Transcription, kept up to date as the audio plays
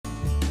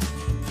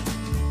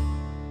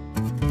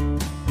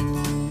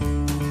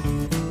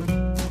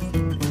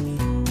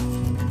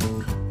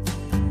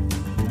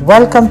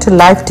Welcome to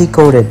Life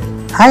Decoded.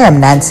 I am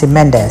Nancy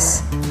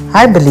Mendez.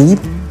 I believe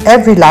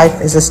every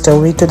life is a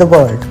story to the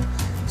world,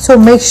 so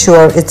make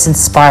sure it's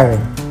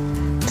inspiring.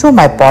 Through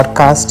my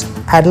podcast,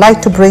 I'd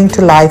like to bring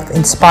to life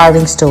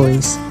inspiring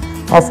stories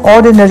of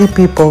ordinary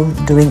people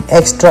doing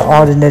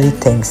extraordinary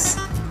things.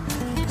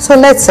 So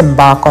let's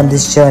embark on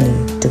this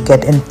journey to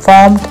get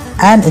informed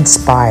and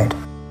inspired.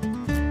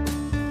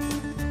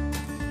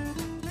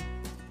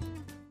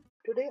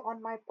 Today on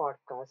my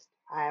podcast,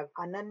 I have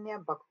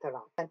Ananya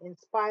Bhaktara, an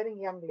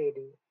inspiring young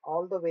lady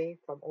all the way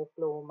from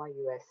Oklahoma,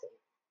 USA.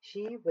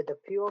 She, with a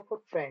few of her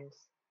friends,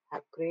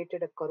 have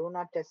created a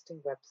corona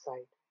testing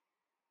website,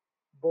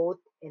 both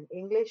in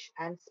English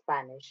and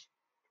Spanish,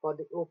 for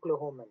the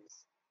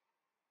Oklahomans.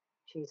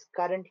 She is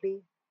currently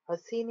a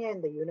senior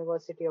in the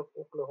University of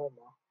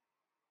Oklahoma,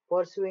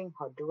 pursuing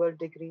her dual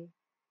degree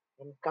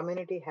in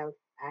community health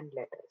and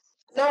letters.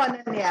 Hello,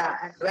 Ananya,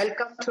 and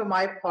welcome to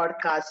my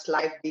podcast,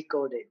 Life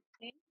Decoded.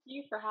 Thank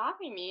you for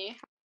having me.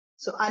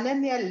 So,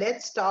 Ananya,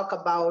 let's talk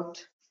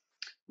about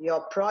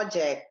your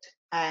project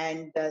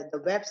and the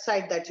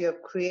website that you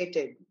have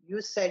created.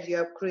 You said you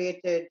have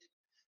created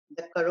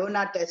the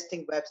corona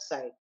testing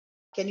website.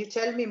 Can you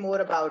tell me more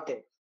about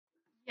it?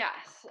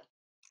 Yes,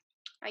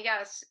 I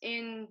guess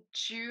in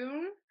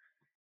June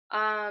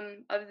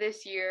of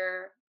this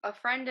year, a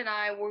friend and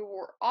I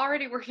were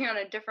already working on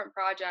a different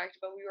project,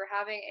 but we were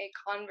having a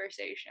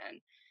conversation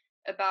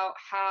about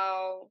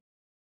how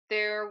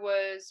there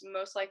was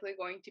most likely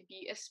going to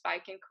be a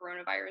spike in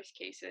coronavirus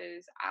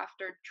cases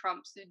after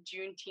Trump's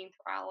Juneteenth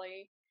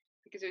rally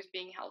because it was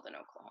being held in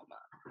Oklahoma.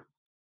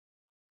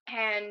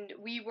 And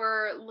we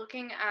were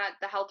looking at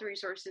the health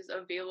resources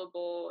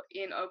available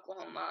in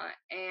Oklahoma,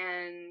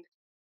 and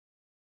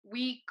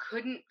we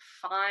couldn't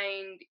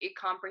find a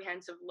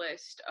comprehensive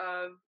list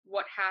of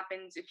what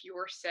happens if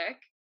you're sick.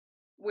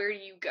 Where do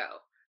you go?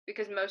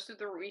 Because most of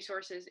the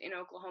resources in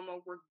Oklahoma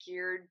were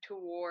geared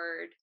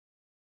toward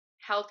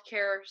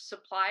healthcare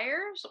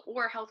suppliers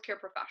or healthcare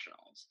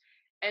professionals.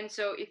 And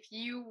so if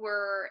you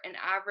were an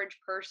average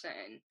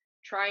person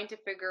trying to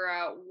figure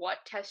out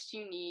what tests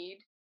you need,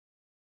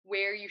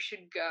 where you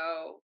should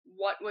go,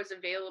 what was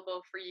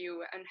available for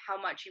you, and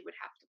how much you would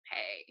have to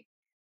pay,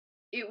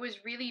 it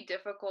was really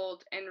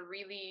difficult and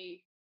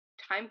really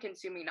time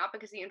consuming, not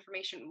because the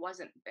information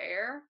wasn't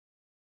there,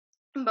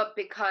 but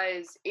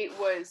because it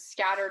was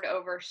scattered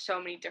over so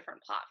many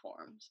different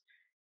platforms.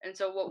 And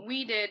so what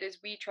we did is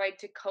we tried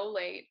to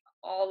collate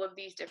all of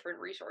these different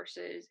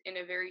resources in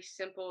a very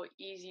simple,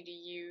 easy to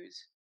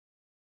use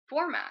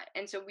format.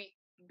 And so we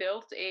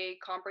built a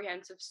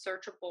comprehensive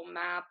searchable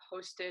map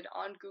hosted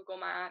on Google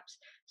Maps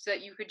so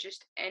that you could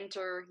just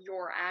enter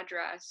your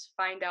address,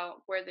 find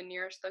out where the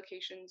nearest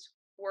locations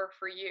were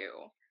for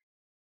you,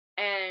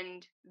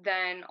 and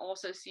then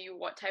also see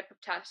what type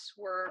of tests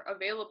were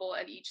available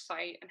at each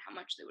site and how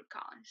much they would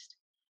cost.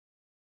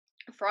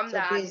 From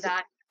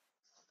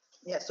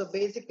So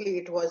basically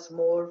it was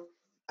more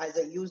as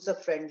a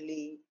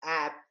user-friendly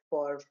app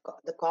for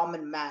the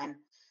common man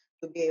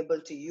to be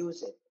able to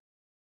use it.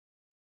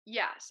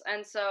 Yes.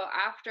 And so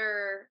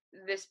after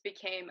this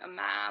became a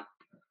map,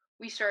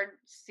 we started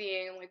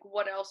seeing like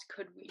what else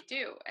could we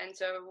do. And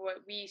so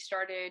what we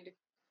started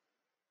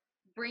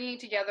bringing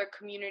together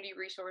community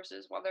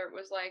resources, whether it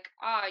was like,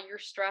 you're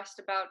stressed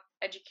about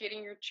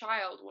educating your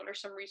child, what are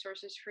some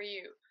resources for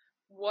you?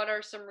 What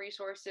are some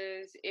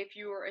resources if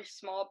you are a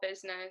small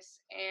business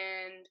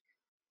and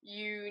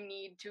you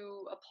need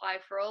to apply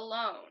for a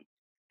loan?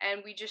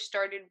 And we just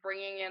started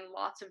bringing in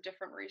lots of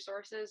different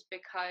resources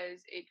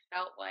because it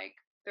felt like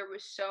there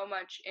was so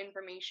much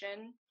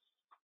information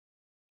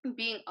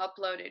being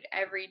uploaded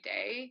every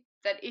day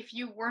that if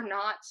you were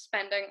not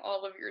spending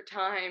all of your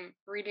time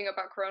reading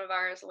about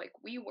coronavirus like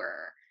we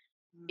were,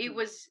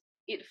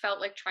 it felt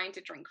like trying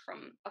to drink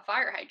from a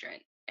fire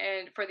hydrant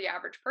and for the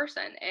average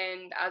person.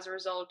 And as a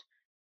result,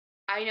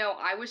 I know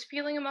I was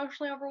feeling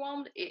emotionally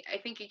overwhelmed. I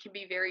think it can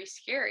be very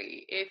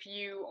scary if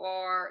you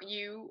or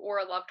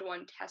a loved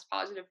one test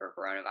positive for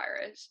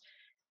coronavirus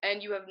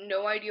and you have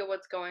no idea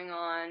what's going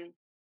on.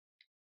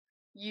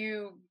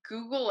 You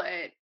Google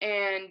it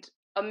and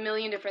a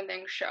million different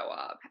things show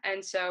up.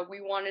 And so we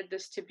wanted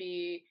this to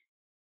be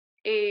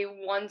a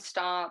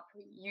one-stop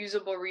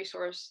usable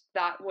resource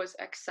that was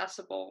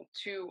accessible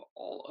to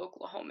all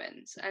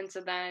Oklahomans. And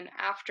so then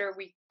after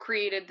we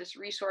created this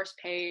resource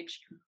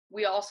page,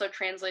 we also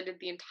translated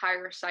the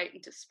entire site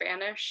into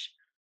Spanish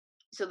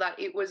so that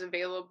it was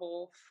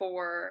available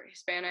for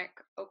Hispanic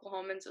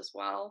Oklahomans as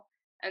well,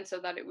 and so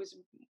that it was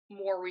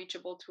more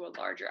reachable to a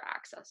larger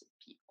access of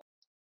people.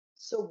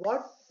 So,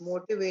 what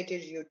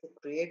motivated you to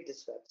create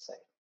this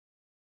website?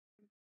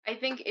 I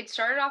think it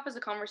started off as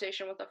a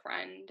conversation with a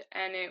friend,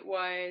 and it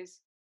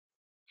was,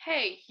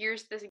 hey,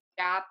 here's this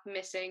gap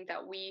missing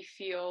that we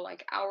feel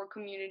like our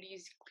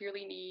communities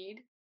clearly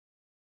need.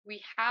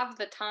 We have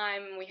the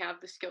time and we have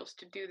the skills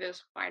to do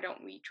this. Why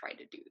don't we try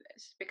to do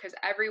this? Because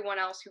everyone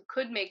else who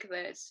could make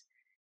this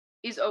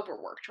is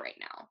overworked right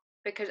now.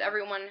 Because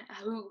everyone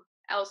who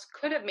else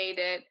could have made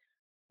it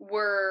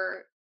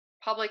were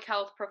public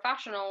health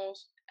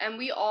professionals and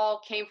we all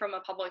came from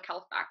a public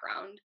health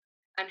background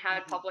and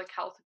had Mhm. public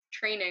health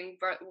training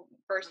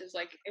versus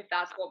like if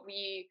that's what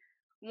we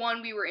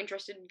were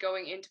interested in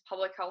going into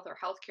public health or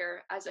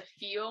healthcare as a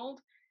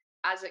field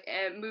as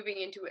moving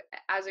into it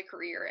as a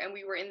career, and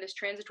we were in this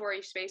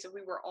transitory space of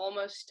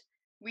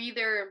we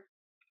either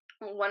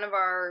one of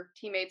our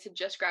teammates had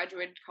just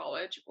graduated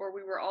college or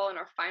we were all in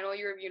our final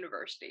year of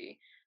university,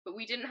 but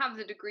we didn't have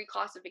the degree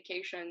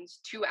classifications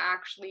to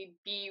actually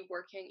be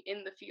working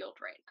in the field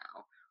right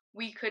now.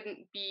 We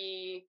couldn't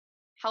be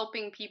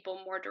helping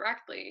people more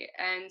directly,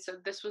 and so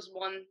this was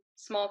one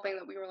small thing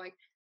that we were like,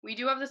 we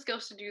do have the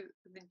skills to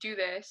do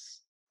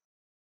this,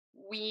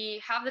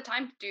 we have the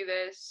time to do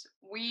this,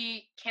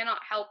 we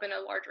cannot help in a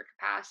larger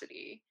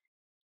capacity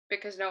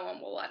because no one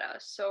will let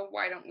us. So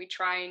why don't we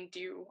try and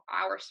do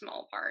our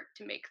small part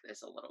to make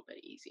this a little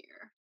bit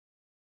easier?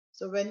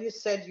 So when you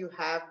said you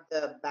have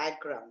the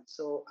background,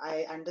 so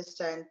I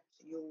understand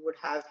you would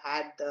have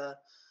had the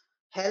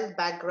health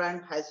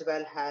background as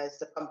well as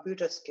the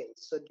computer skills.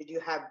 So did you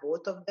have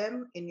both of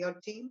them in your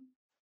team?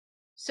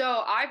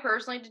 So I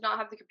personally did not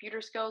have the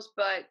computer skills,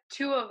 but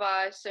two of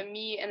us, so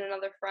me and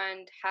another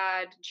friend,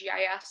 had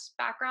GIS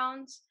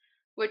backgrounds,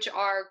 which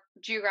are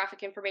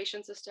geographic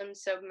information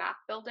systems, so map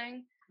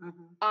building.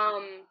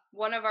 Mhm.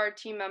 One of our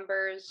team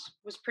members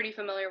was pretty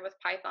familiar with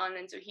Python,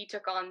 and so he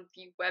took on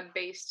the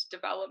web-based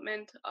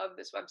development of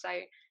this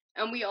website.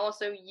 And we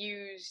also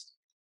used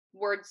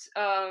Words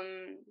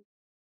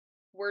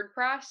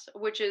WordPress,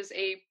 which is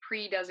a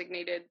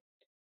pre-designated,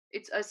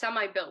 it's a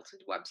semi-built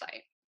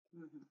website.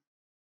 Mhm.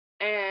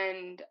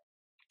 And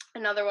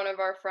another one of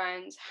our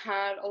friends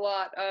had a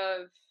lot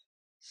of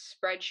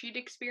spreadsheet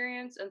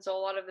experience, and so a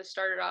lot of this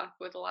started off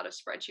with a lot of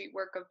spreadsheet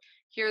work of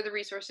here are the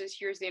resources,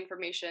 here's the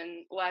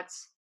information,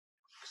 let's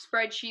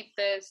spreadsheet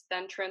this,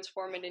 then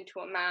transform it into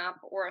a map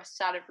or a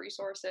set of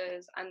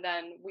resources, and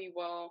then we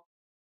will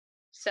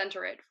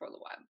center it for the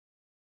web.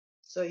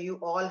 So you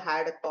all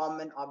had a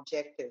common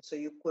objective. So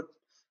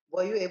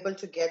were you able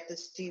to get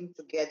this team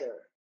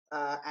together?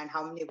 And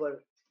how many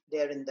were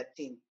there in the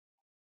team?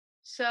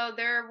 So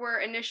there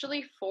were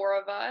initially four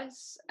of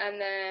us, and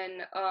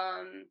then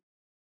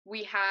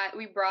we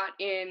brought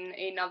in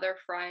another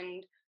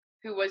friend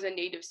who was a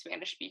native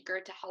Spanish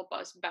speaker to help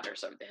us better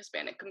serve the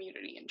Hispanic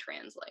community and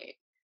translate.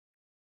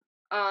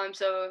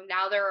 So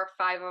now there are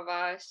five of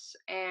us,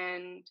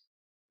 and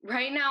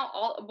right now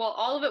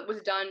all of it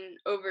was done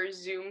over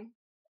Zoom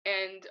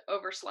and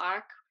over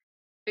Slack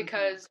Mhm.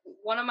 because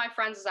one of my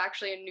friends is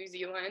actually in New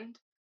Zealand.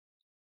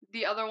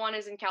 The other one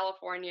is in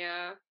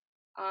California.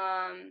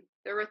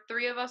 There were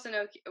three of us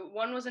in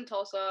one was in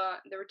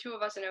Tulsa. There were two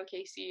of us in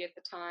OKC at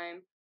the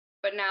time,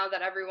 but now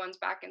that everyone's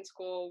back in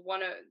school,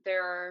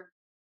 there are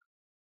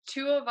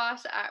two of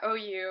us at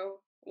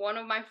OU. One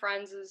of my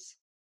friends is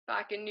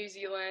back in New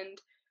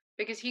Zealand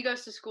because he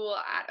goes to school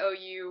at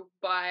OU,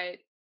 but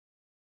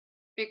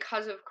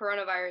because of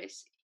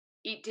coronavirus,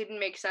 it didn't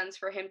make sense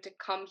for him to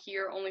come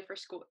here only for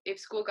school. If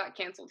school got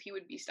canceled, he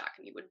would be stuck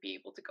and he wouldn't be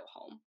able to go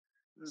home.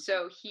 Mhm.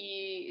 So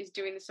he is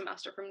doing the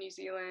semester from New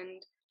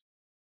Zealand.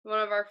 One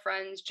of our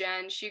friends,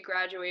 Jen, she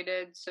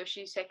graduated, so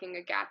she's taking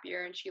a gap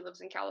year and she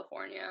lives in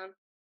California.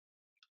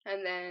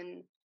 And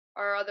then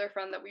our other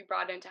friend that we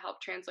brought in to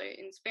help translate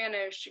in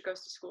Spanish, she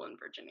goes to school in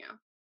Virginia.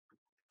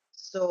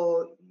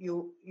 So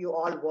you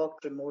all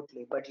worked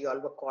remotely, but you all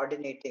were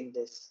coordinating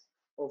this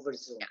over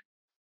Zoom.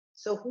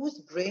 So whose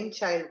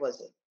brainchild was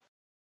it?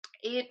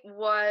 It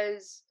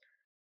was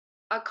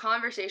a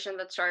conversation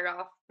that started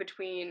off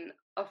between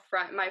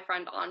my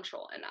friend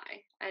Anshul and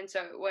I. And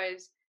so it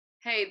was,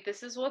 hey,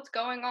 this is what's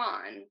going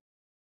on.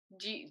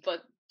 Do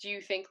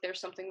you think there's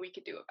something we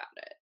could do about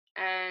it?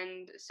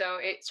 And so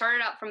it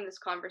started out from this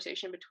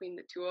conversation between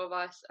the two of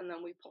us, and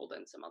then we pulled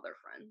in some other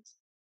friends.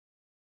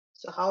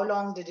 So how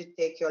long did it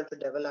take you all to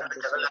develop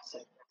this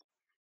website?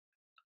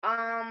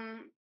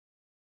 Um,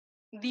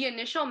 the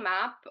initial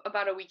map,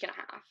 about a week and a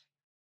half.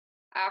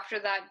 After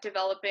that,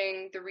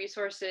 developing the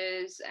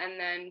resources and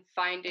then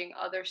finding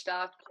other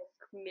stuff,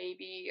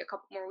 maybe a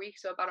couple more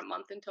weeks, so about a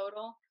month in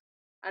total.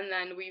 And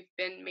then we've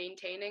been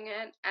maintaining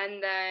it.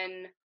 And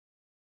then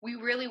we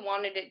really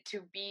wanted it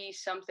to be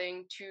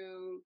something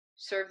to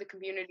serve the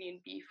community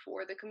and be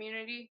for the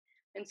community.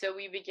 And so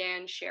we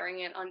began sharing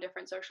it on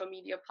different social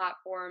media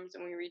platforms,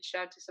 and we reached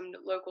out to some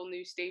local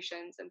news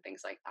stations and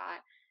things like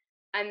that.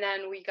 And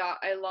then we got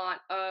a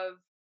lot of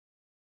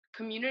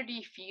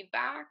community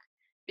feedback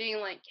being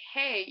like,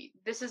 hey,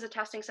 this is a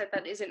testing site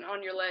that isn't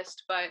on your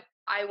list, but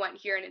I went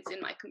here and it's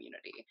in my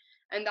community.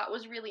 And that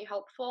was really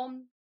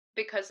helpful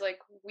because like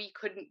we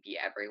couldn't be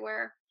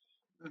everywhere.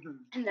 Mhm.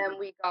 And then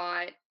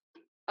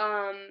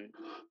um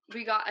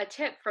we got a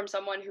tip from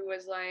someone who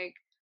was like,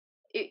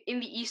 in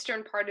the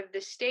eastern part of the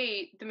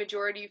state, the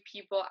majority of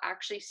people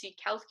actually seek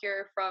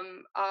healthcare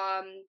from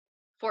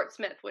Fort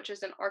Smith, which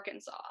is in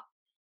Arkansas,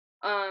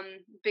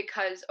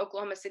 because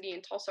Oklahoma City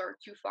and Tulsa are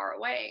too far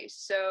away.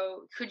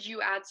 So could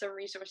you add some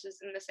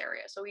resources in this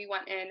area? So we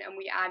went in and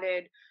we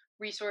added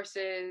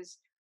resources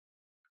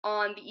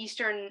on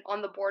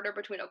the border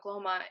between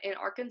Oklahoma and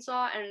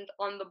Arkansas, and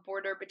on the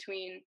border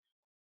between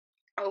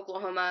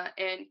Oklahoma,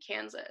 and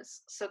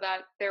Kansas, so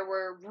that there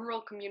were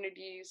rural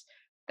communities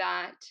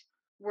that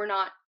were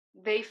not,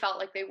 they felt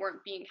like they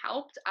weren't being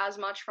helped as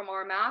much from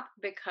our map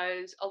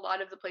because a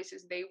lot of the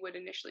places they would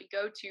initially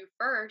go to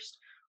first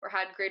or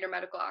had greater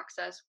medical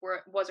access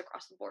was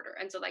across the border.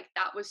 And so like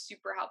that was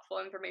super helpful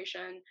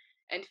information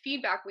and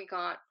feedback we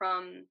got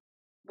from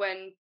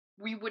when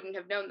we wouldn't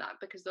have known that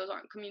because those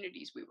aren't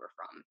communities we were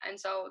from. And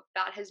so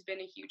that has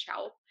been a huge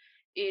help,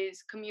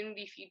 is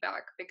community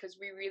feedback, because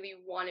we really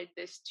wanted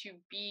this to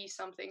be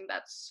something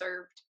that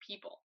served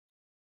people.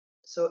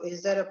 So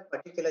is there a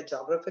particular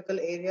geographical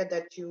area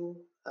that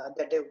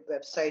that a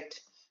website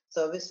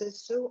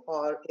services to,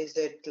 or is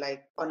it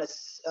like on a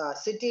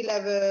city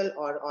level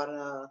or on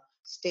a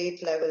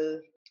state level?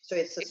 So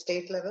it's a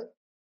state level?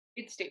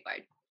 It's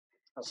statewide.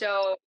 Okay.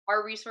 So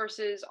our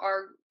resources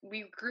are,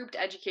 we've grouped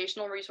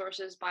educational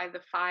resources by the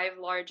 5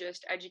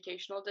 largest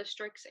educational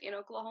districts in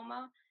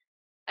Oklahoma.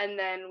 And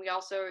then we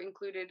also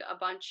included a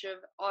bunch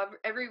of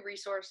every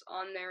resource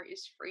on there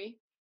is free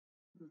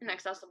and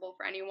accessible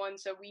for anyone.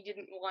 So we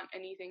didn't want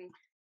anything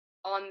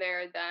on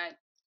there that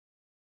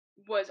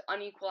was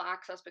unequal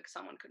access because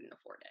someone couldn't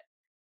afford it.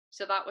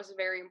 So that was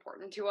very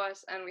important to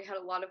us. And we had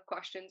a lot of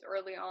questions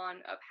early on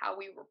of how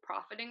we were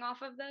profiting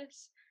off of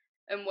this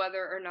and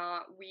whether or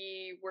not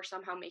we were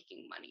somehow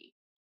making money,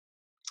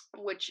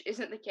 which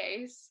isn't the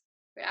case.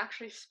 We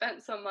actually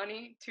spent some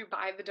money to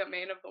buy the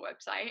domain of the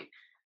website.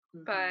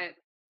 But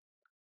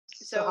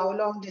so how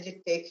long did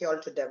it take you all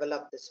to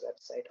develop this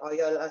website, or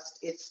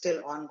it's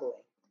still ongoing?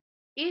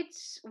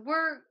 It's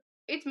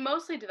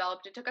mostly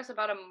developed. It took us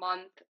about a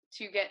month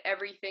to get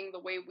everything the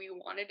way we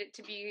wanted it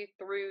to be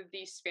through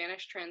the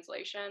Spanish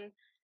translation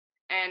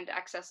and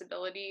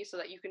accessibility, so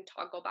that you can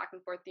toggle back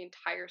and forth. The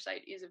entire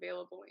site is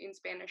available in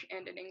Spanish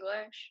and in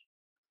English.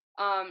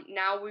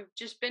 Now we've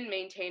just been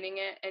maintaining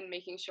it and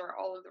making sure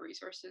all of the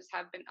resources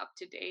have been up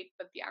to date,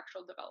 but the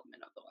actual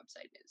development of the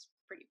website is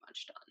pretty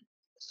much done.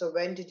 So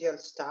when did you all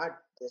start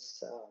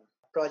this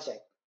project?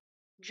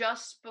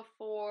 Just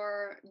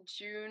before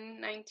June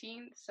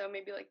 19th, so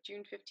maybe like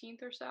June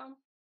 15th or so.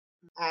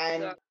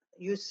 And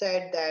you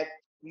said that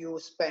you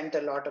spent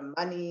a lot of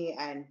money,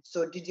 and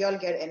so did you all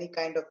get any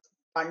kind of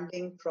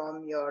funding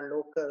from your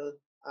local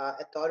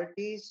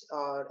authorities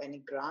or any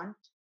grant?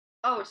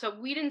 Oh, so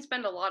we didn't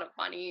spend a lot of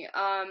money.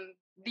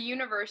 The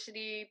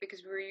university,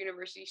 because we were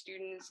university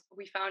students,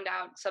 we found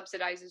out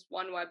subsidizes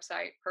one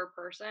website per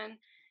person.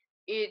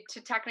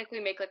 To technically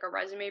make like a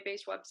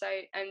resume-based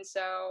website, and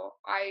so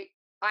I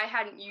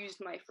hadn't used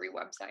my free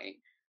website,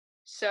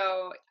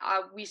 so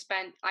I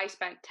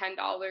spent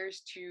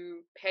 $10 to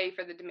pay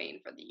for the domain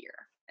for the year,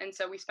 and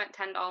so we spent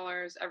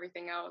 $10.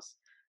 Everything else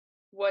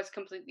was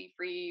completely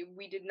free.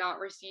 We did not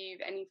receive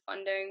any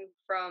funding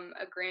from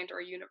a grant or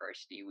a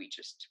university.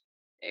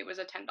 It was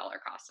a $10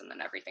 cost, and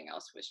then everything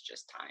else was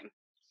just time.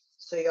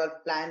 So you all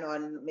plan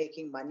on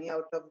making money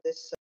out of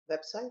this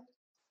website?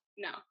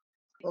 No.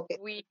 Okay.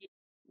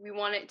 We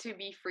want it to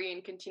be free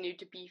and continue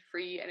to be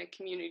free and a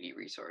community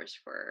resource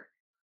for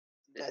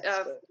the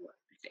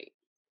state.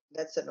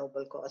 That's a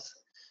noble cause.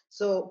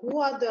 So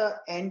who are the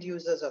end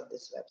users of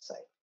this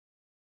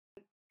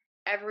website?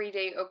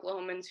 Everyday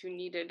Oklahomans who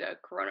needed a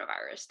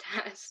coronavirus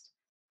test.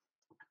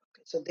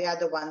 So they are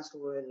the ones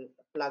who will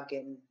plug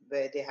in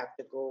where they have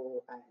to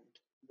go and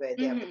where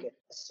they have to get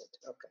tested.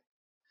 Okay.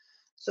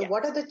 So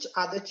what are the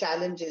other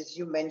challenges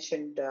you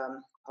mentioned?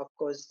 Of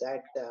course,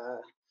 that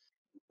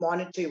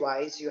monetary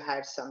wise, you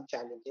had some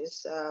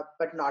challenges,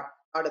 but not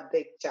a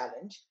big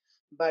challenge.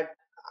 But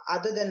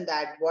other than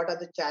that, what are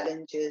the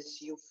challenges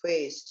you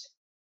faced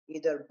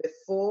either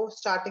before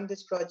starting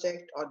this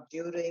project or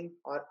during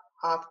or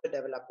after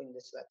developing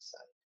this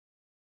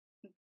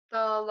website?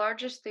 The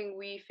largest thing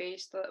we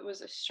faced that was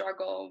a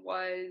struggle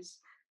was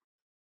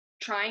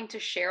trying to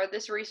share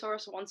this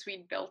resource once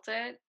we'd built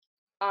it,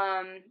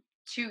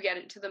 to get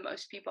it to the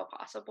most people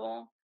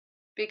possible,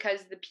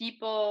 because the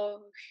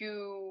people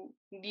who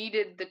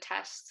needed the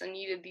tests and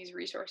needed these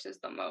resources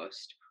the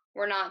most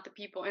were not the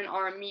people in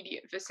our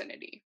immediate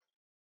vicinity.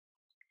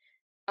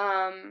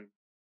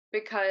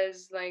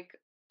 Because like,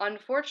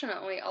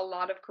 unfortunately, a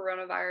lot of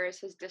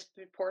coronavirus has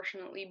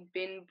disproportionately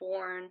been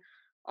born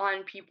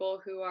on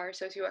people who are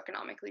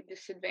socioeconomically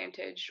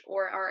disadvantaged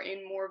or are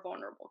in more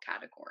vulnerable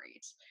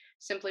categories,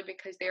 simply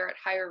because they are at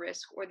higher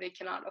risk or they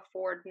cannot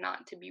afford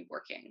not to be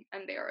working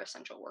and they are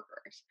essential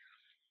workers.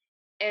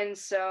 And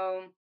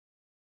so,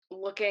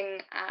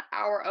 looking at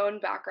our own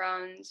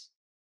backgrounds,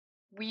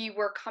 we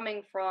were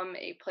coming from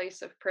a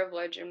place of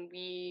privilege, and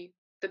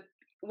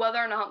whether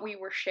or not we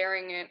were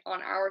sharing it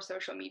on our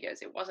social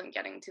medias, it wasn't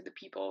getting to the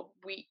people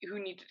who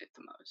needed it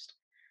the most.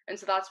 And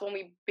so that's when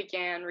we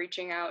began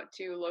reaching out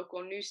to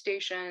local news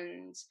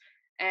stations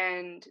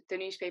and the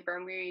newspaper,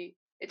 and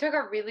it took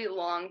a really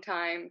long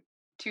time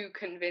to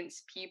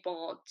convince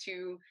people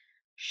to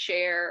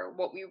share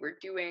what we were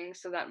doing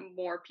so that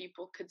more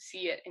people could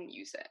see it and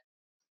use it.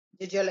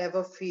 Did you all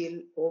ever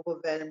feel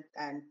overwhelmed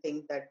and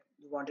think that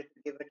you wanted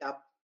to give it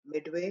up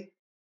midway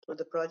through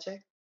the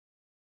project?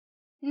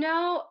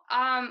 No,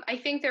 I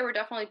think there were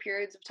definitely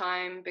periods of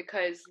time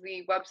because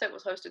the website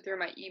was hosted through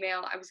my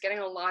email. I was getting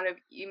a lot of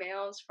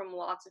emails from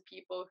lots of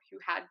people who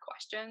had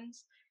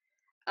questions.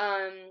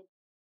 Um,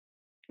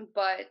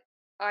 but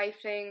I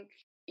think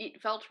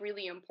it felt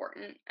really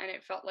important and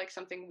it felt like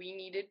something we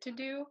needed to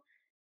do.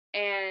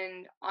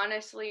 And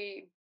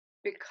honestly,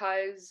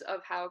 because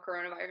of how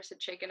coronavirus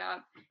had shaken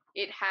up,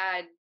 it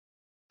had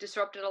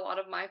disrupted a lot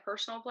of my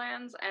personal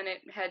plans and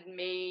it had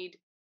made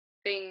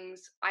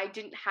things I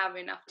didn't have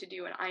enough to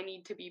do and I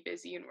need to be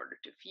busy in order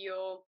to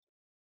feel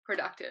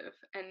productive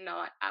and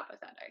not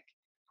apathetic.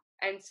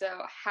 And so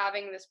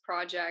having this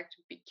project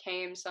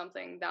became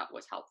something that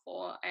was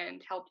helpful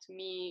and helped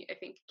me, I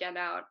think, get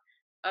out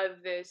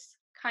of this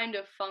kind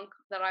of funk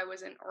that I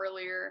was in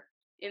earlier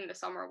in the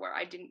summer where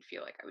I didn't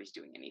feel like I was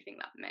doing anything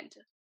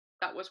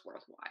that was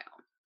worthwhile.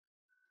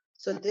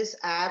 So this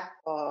app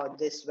or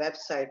this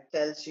website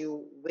tells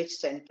you which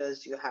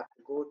centers you have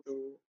to go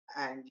to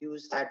and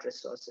use that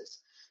resources.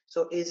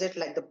 So is it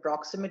like the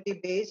proximity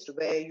based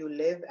where you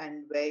live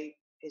and where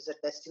is a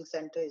testing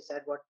center? Is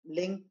that what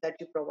link that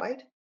you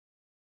provide?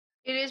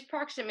 It is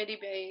proximity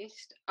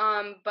based,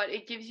 but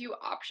it gives you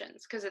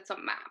options because it's a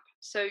map.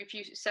 So if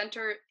you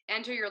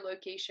enter your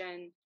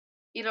location,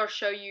 it'll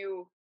show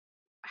you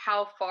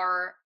how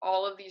far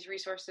all of these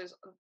resources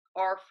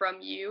are from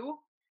you,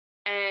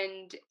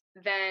 and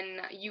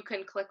then you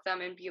can click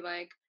them and be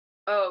like,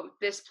 oh,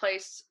 this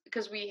place,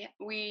 because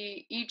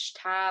we each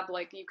tab,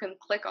 like, you can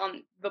click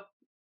on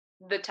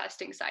the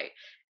testing site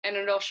and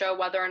it'll show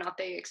whether or not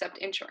they accept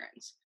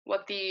insurance,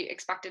 what the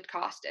expected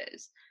cost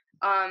is,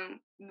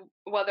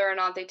 whether or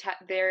not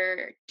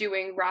they're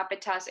doing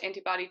rapid tests,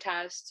 antibody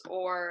tests,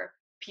 or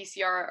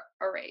PCR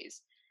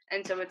arrays.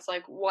 And so it's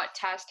like, what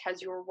test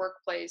has your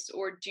workplace,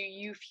 or do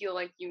you feel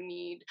like you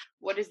need?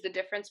 What is the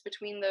difference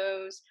between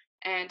those,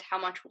 and how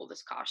much will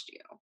this cost you?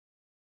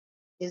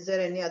 Is there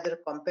any other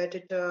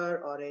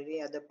competitor or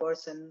any other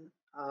person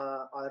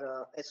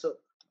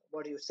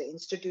what do you say,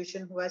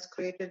 institution who has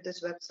created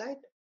this website?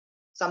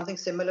 Something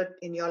similar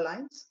in your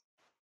lines?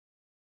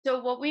 So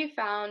what we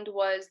found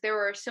was there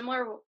were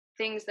similar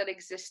things that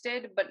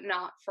existed, but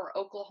not for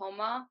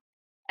Oklahoma.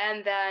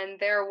 And then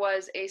there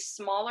was a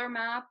smaller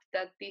map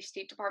that the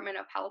State Department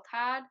of Health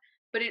had,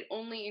 but it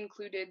only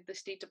included the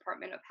State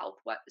Department of Health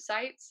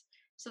websites.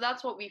 So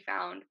that's what we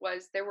found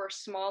was there were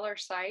smaller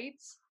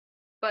sites,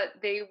 but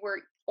they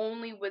were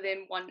only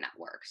within one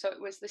network. So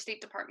it was the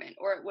State Department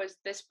or it was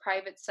this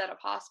private set of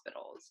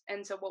hospitals.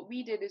 And so what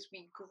we did is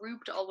we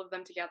grouped all of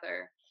them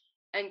together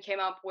and came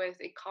up with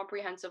a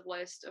comprehensive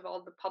list of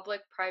all the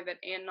public, private,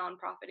 and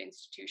nonprofit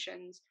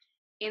institutions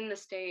in the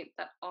state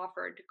that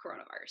offered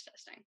coronavirus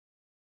testing.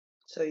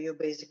 So you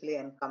basically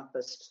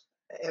encompassed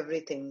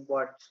everything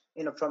what,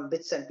 from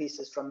bits and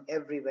pieces from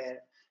everywhere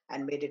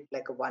and made it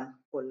like a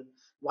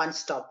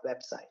one-stop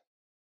website.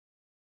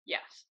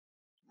 Yes.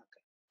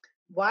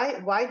 Okay.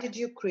 Why did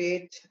you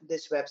create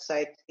this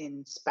website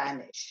in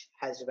Spanish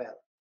as well?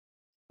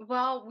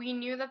 Well, we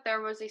knew that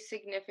there was a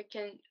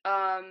significant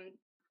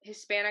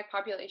Hispanic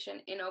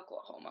population in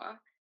Oklahoma,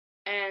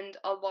 and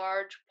a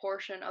large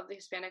portion of the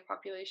Hispanic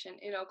population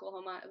in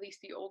Oklahoma, at least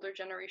the older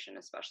generation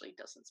especially,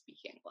 doesn't speak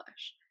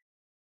English.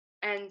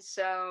 And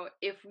so,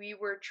 if we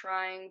were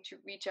trying to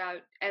reach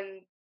out,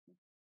 and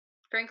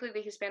frankly,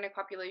 the Hispanic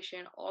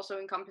population also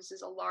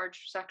encompasses a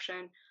large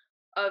section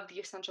of the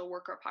essential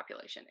worker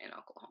population in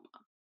Oklahoma.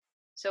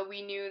 So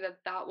we knew that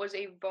that was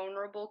a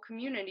vulnerable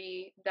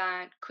community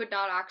that could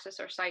not access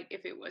our site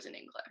if it was in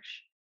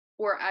English,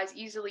 or as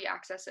easily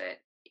access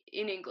it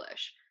in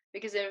English.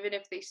 Because even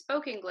if they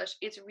spoke English,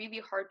 it's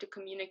really hard to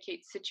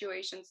communicate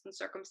situations and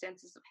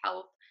circumstances of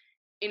health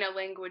in a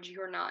language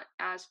you're not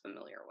as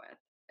familiar with.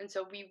 And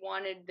so we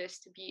wanted this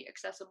to be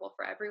accessible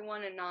for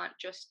everyone and not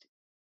just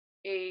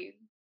a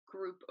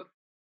group of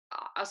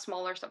a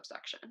smaller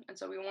subsection. And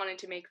so we wanted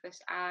to make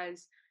this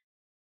as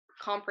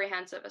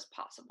comprehensive as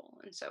possible.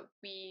 And so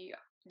we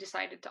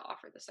decided to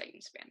offer the site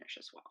in Spanish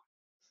as well.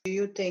 Do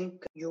you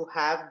think you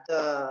have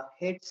the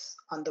hits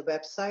on the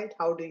website?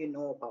 How do you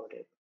know about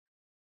it?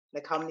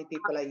 Like how many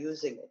people are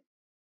using it?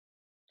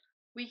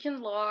 We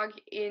can log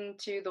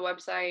into the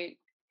website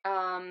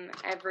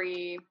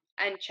every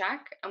and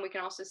check, and we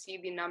can also see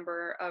the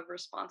number of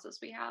responses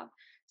we have.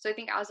 So I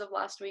think as of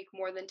last week,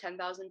 more than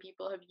 10,000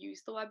 people have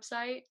used the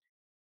website.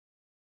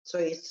 So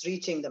it's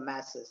reaching the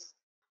masses.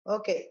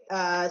 Okay,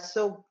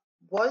 so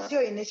was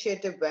your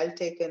initiative well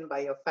taken by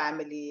your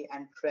family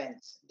and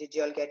friends? Did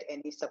you all get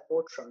any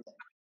support from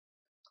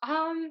them?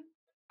 Um,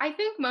 I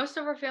think most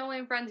of our family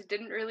and friends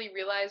didn't really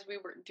realize we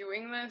were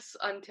doing this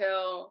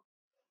until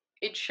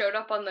it showed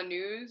up on the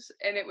news,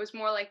 and it was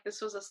more like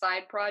this was a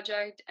side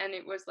project, and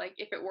it was like,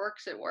 if it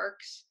works, it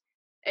works.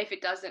 If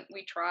it doesn't,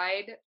 we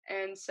tried.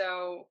 And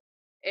so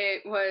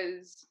it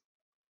was,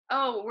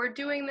 oh, we're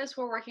doing this,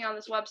 we're working on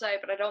this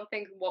website, but I don't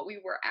think what we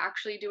were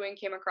actually doing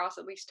came across,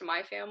 at least to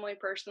my family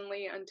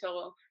personally,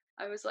 until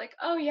I was like,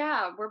 oh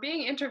yeah, we're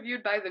being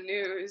interviewed by the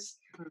news.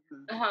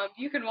 Mhm.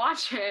 You can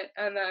watch it.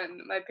 And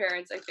then my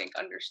parents, I think,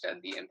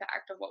 understood the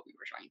impact of what we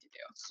were trying to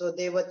do. So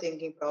they were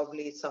thinking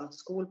probably some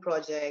school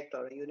project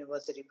or a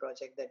university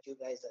project that you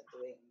guys are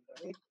doing,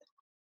 right?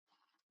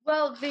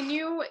 Well, they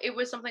knew it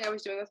was something I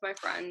was doing with my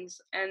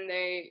friends, and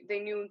they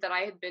knew that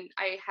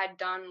I had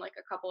done like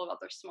a couple of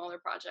other smaller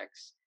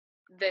projects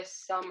this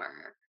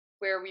summer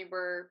where we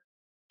were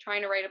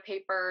trying to write a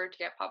paper to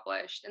get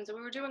published. And so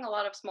we were doing a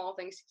lot of small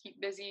things to keep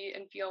busy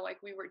and feel like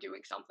we were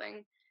doing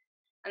something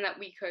and that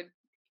we could,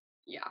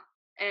 yeah.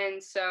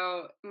 And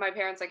so my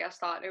parents, I guess,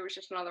 thought it was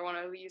just another one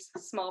of these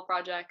small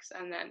projects,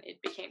 and then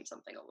it became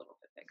something a little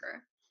bit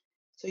bigger.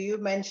 So you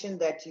mentioned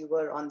that you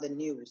were on the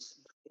news.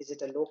 Is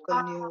it a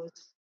local news?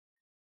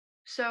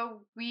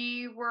 So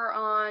we were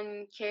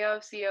on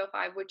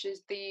KOCO5, which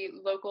is the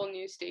local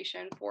news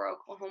station for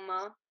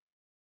Oklahoma.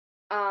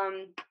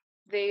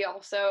 They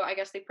also, I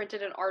guess, they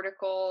printed an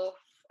article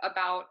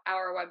about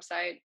our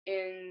website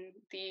in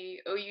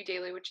the OU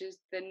Daily, which is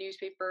the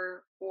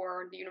newspaper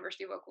for the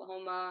University of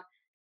Oklahoma,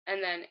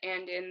 and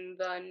in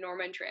the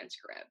Norman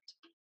Transcript.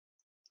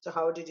 So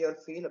how did you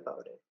feel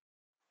about it?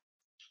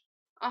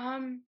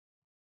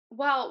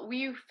 Well,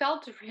 we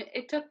felt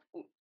it took.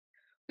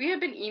 We had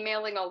been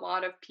emailing a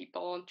lot of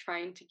people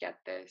trying to get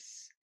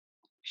this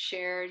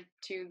shared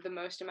to the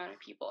most amount of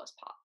people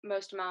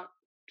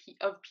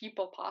of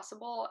people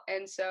possible,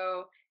 and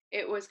so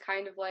it was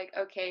kind of like,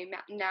 okay,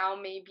 now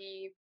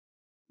maybe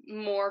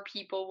more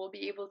people will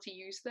be able to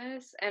use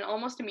this. And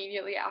almost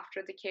immediately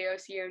after the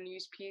KOCO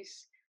news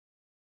piece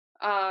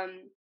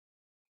um,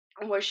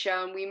 was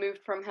shown, we moved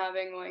from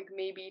having like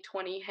maybe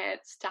 20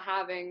 hits to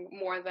having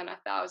more than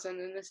 1,000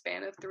 in the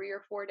span of 3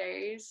 or 4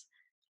 days.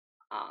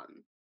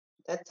 um,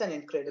 That's an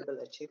incredible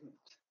achievement.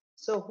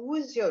 So who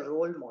is your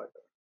role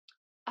model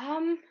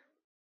um,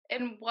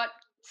 in what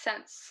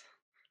sense?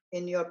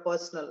 in your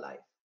personal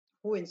life?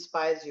 Who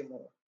inspires you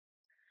more?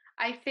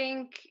 I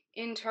think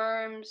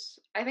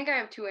I think I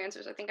have two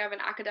answers. I think I have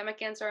an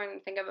academic answer, and I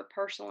think I have a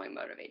personally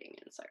motivating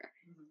answer.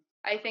 Mhm.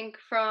 I think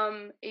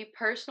from a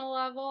personal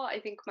level,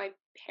 I think my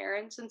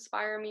parents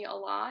inspire me a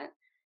lot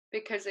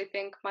because I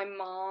think my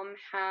mom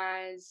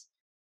has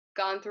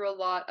gone through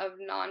a lot of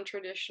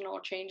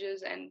non-traditional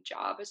changes and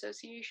job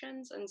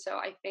associations. And so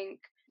I think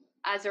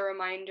as a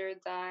reminder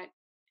that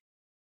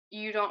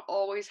you don't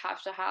always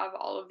have to have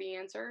all of the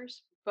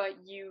answers, but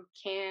you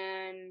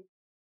can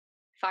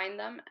find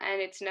them,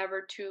 and it's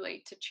never too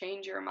late to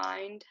change your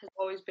mind has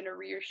always been a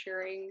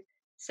reassuring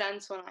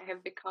sense when I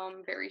have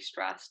become very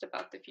stressed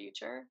about the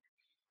future.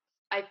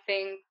 I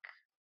think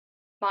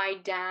my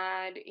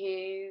dad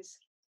is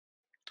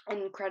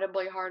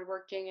incredibly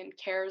hardworking and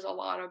cares a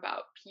lot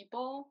about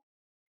people.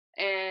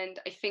 And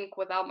I think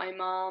without my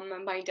mom,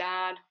 and my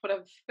dad would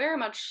have very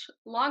much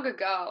long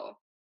ago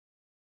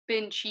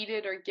been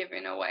cheated or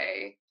given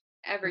away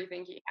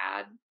everything he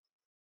had.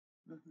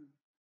 Mhm.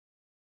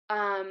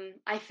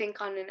 I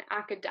think on an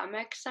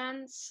academic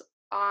sense,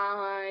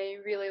 I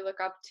really look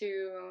up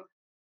to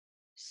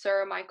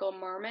Sir Michael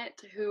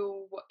Marmot,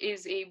 who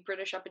is a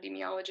British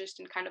epidemiologist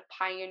and kind of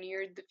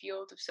pioneered the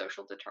field of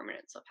social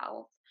determinants of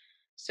health.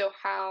 So,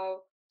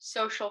 how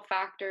social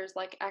factors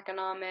like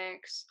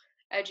economics,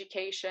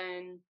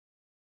 education,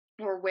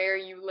 or where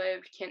you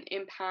live can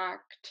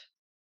impact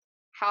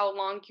how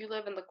long you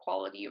live and the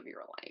quality of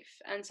your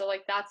life. And so,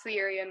 like, that's the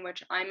area in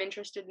which I'm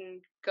interested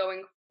in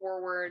going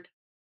forward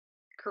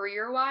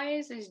career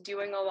wise, is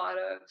doing a lot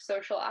of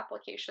social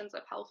applications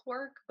of health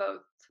work,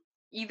 both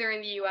either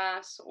in the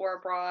US or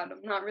abroad.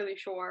 I'm not really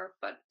sure,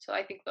 but so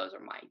I think those are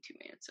my two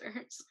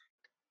answers.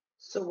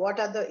 So what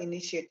other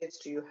initiatives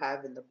do you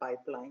have in the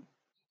pipeline?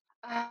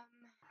 I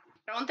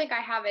don't think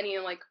I have any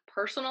like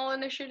personal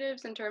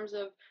initiatives in terms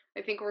of,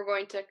 I think we're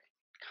going to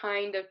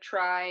kind of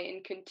try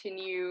and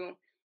continue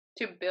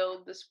to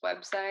build this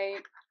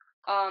website.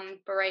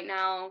 But right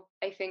now,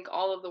 I think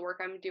all of the work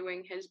I'm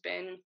doing has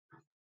been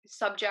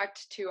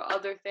subject to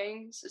other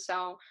things.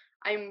 So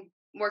I'm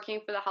working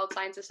for the Health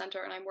Sciences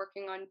Center, and I'm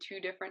working on two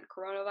different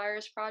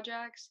coronavirus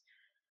projects.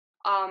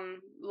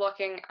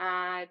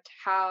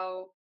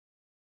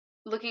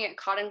 Looking at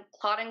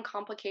clotting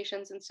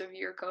complications in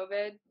severe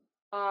COVID.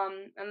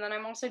 And then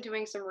I'm also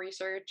doing some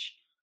research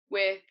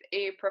with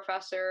a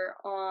professor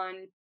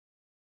on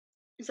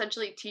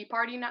essentially Tea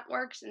Party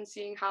networks and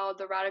seeing how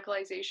the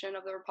radicalization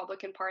of the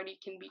Republican Party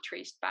can be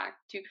traced back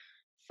to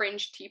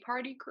fringe Tea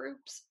Party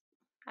groups.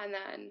 And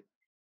then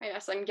I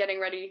guess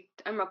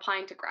I'm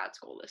applying to grad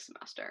school this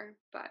semester,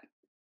 but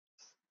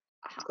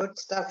Good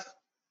stuff.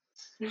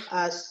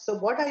 So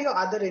what are your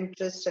other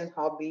interests and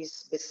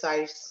hobbies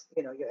besides,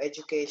 your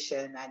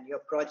education and your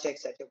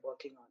projects that you're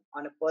working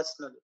on a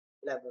personal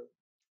level?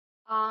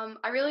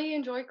 I really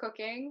enjoy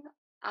cooking.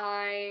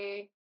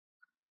 I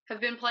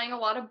have been playing a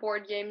lot of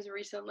board games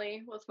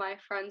recently with my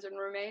friends and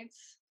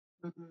roommates.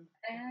 Mhm.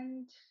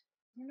 And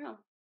I don't know.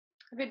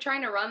 I've been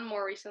trying to run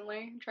more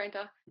recently, trying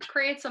to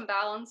create some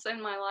balance in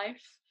my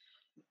life.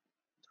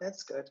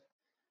 That's good.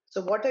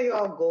 So what are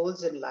your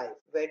goals in life?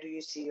 Where do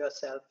you see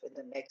yourself in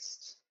the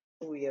next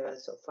 2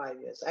 years or 5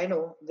 years? I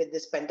know with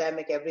this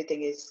pandemic,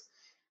 everything is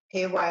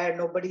haywire.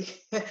 Nobody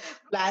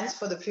plans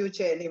for the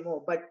future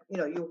anymore, but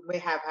you may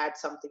have had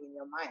something in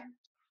your mind.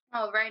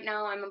 Oh, right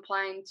now I'm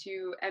applying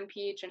to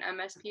MPH and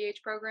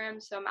MSPH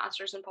programs, so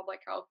Masters in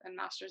Public Health and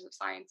Masters of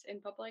Science in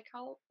Public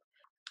Health.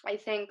 I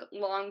think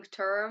long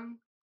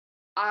term,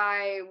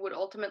 I would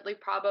ultimately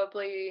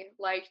probably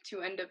like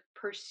to end up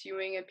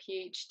pursuing a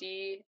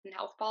PhD in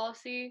health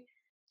policy,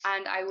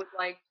 and I would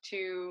like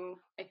to,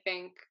 I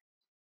think,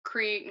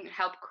 create and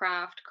help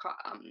craft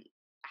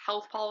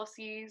health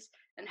policies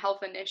and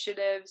health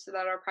initiatives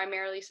that are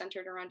primarily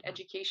centered around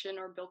education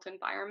or built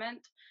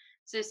environment.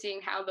 So,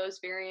 seeing how those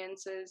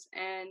variances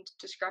and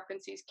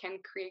discrepancies can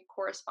create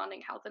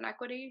corresponding health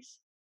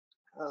inequities.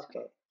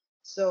 Okay.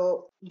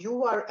 So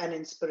you are an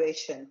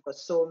inspiration for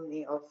so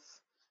many of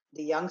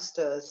the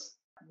youngsters.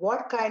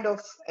 What kind of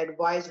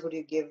advice would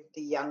you give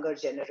the younger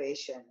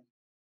generation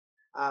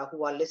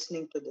who are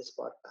listening to this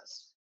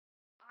podcast?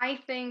 I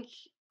think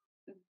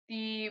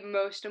the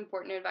most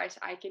important advice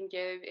I can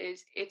give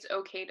is it's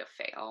okay to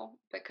fail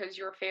because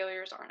your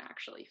failures aren't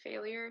actually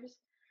failures.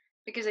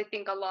 Because I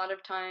think a lot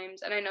of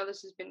times, and I know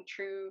this has been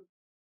true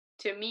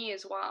to me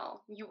as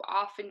well, you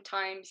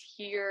oftentimes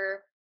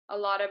hear a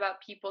lot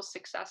about people's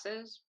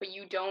successes, but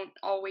you don't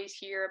always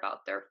hear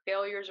about their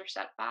failures or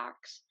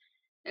setbacks.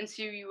 And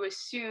so you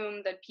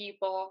assume that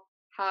people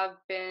have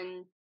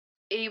been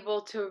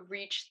able to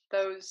reach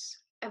those,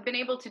 have been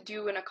able to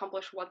do and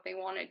accomplish what they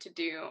wanted to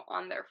do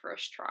on their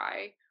first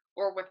try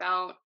or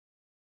without,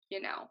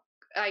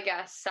 I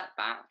guess,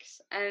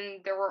 setbacks.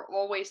 And there were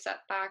always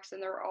setbacks,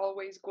 and there are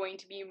always going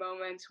to be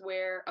moments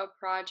where a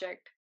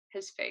project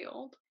has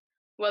failed,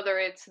 whether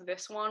it's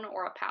this one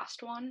or a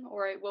past one,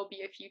 or it will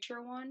be a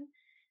future one.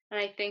 And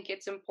I think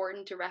it's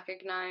important to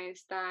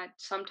recognize that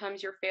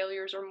sometimes your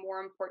failures are more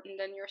important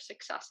than your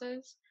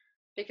successes,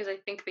 because I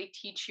think they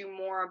teach you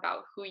more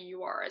about who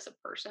you are as a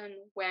person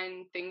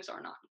when things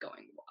are not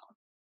going well.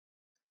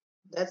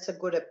 That's a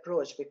good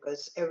approach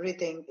because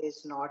everything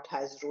is not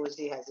as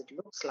rosy as it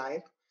looks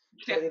like.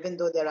 So even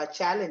though there are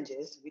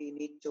challenges, we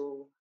need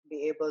to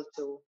be able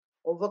to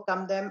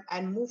overcome them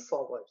and move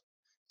forward.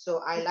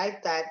 So I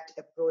like that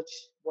approach,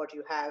 what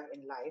you have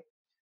in life.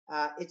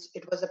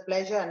 It was a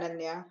pleasure,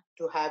 Ananya,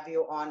 to have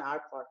you on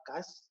our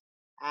podcast.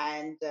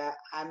 And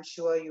I'm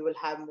sure you will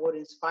have more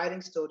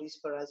inspiring stories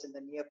for us in the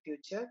near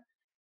future.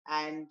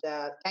 And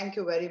thank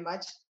you very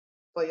much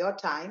for your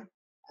time.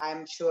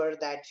 I'm sure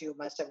that you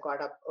must have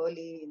got up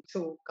early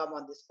to come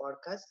on this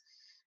podcast.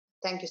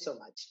 Thank you so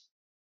much.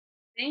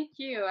 Thank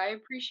you. I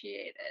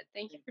appreciate it.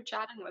 Thank you for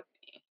chatting with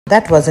me.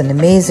 That was an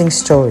amazing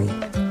story.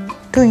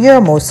 To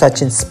hear more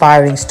such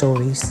inspiring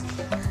stories,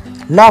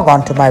 log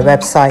on to my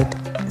website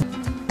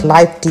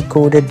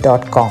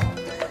lifedecoded.com.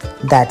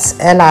 That's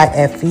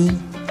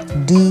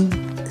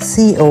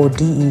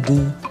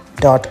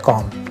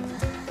lifedecoded.com.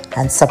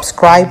 And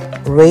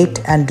subscribe,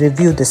 rate, and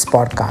review this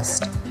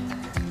podcast.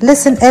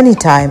 Listen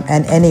anytime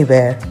and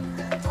anywhere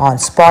on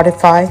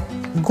Spotify,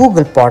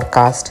 Google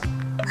Podcast,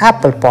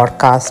 Apple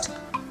Podcast,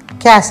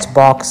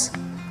 Castbox,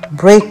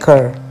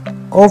 Breaker,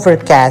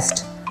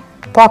 Overcast,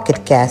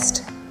 Pocket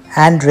Cast,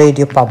 and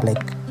Radio Public.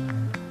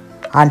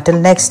 Until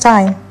next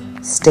time,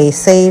 stay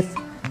safe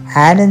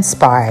and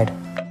inspired.